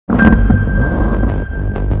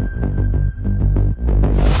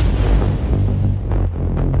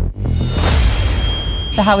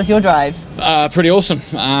So how was your drive? Pretty awesome.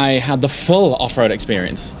 I had the full off-road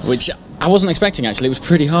experience, which I wasn't expecting actually. It was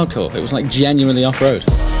pretty hardcore. It was like genuinely off-road.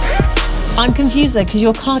 I'm confused though, because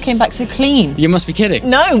your car came back so clean. You must be kidding.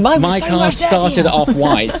 No, mine was My so car much started dirtier. off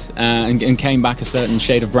white and came back a certain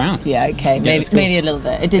shade of brown. Yeah, okay, maybe, cool. maybe a little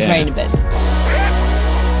bit. It did rain a bit.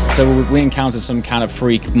 So we encountered some kind of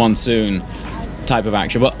freak monsoon type of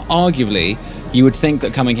action, but arguably you would think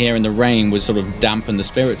that coming here in the rain would sort of dampen the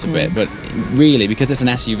spirits a bit, but really, because it's an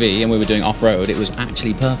SUV and we were doing off-road, it was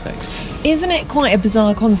actually perfect. Isn't it quite a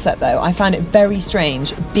bizarre concept though? I found it very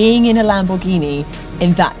strange being in a Lamborghini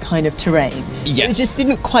in that kind of terrain. Yes. It just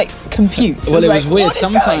didn't quite compute. Well, it was like, weird. what is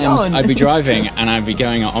going Sometimes on? I'd be driving and I'd be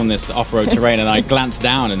going on this off-road terrain and I'd glance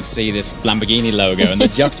down and see this Lamborghini logo, and the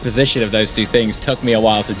juxtaposition of those two things took me a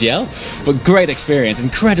while to gel, but great experience,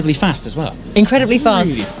 incredibly fast as well. Incredibly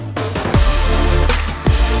fast. Really.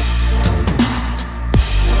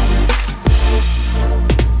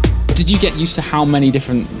 Did you get used to how many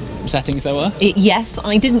different settings there were? Yes,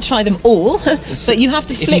 I didn't try them all, but you have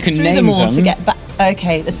to flick through them all to get back.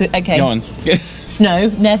 Okay, that's it. Okay. Go on. Snow,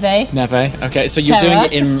 neve. Neve. Okay, so you're Terra.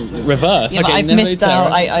 doing it in reverse. Yeah, but okay, I've neve, missed terra.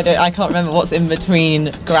 out. I can't remember what's in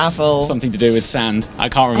between gravel. Something to do with sand. I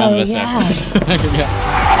can't remember. Oh, So. yeah.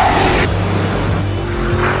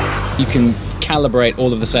 You can calibrate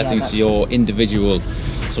all of the settings to that's- your individual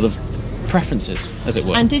sort of preferences, as it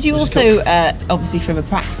were. And did you which is also, cool. obviously from a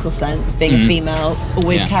practical sense, being a female,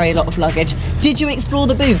 always Yeah. carry a lot of luggage, did you explore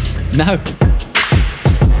the boot? No.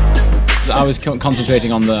 So I was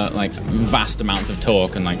concentrating on the vast amounts of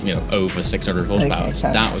torque and over 600 horsepower. Okay,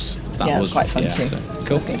 fair that enough. was Yeah, that's quite fun too. So,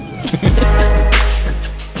 cool. That's good.